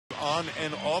on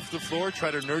and off the floor,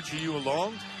 try to nurture you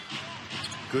along.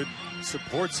 Good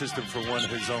support system for one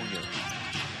Hezonja.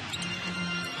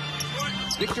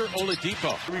 Victor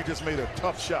Oladipo. He just made a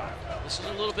tough shot. This is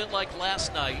a little bit like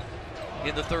last night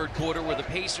in the third quarter where the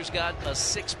Pacers got a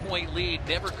 6-point lead,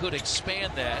 never could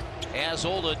expand that as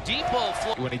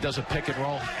Oladipo. When he does a pick and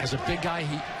roll, as a big guy,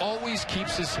 he always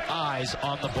keeps his eyes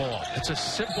on the ball. It's a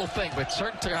simple thing, but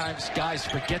certain times guys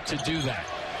forget to do that.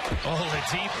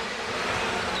 Oladipo.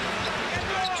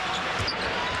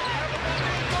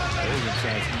 Williams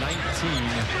has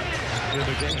 19 in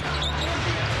the game.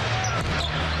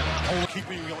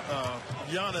 Keeping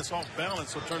Giannis off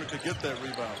balance so Turner could get that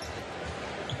rebound.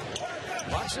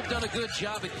 Bucks have done a good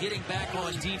job at getting back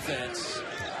on defense.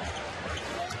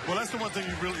 Well, that's the one thing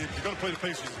if you're going to play the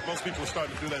Pacers, most people are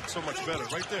starting to do that so much better.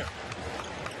 Right there.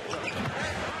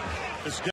 It's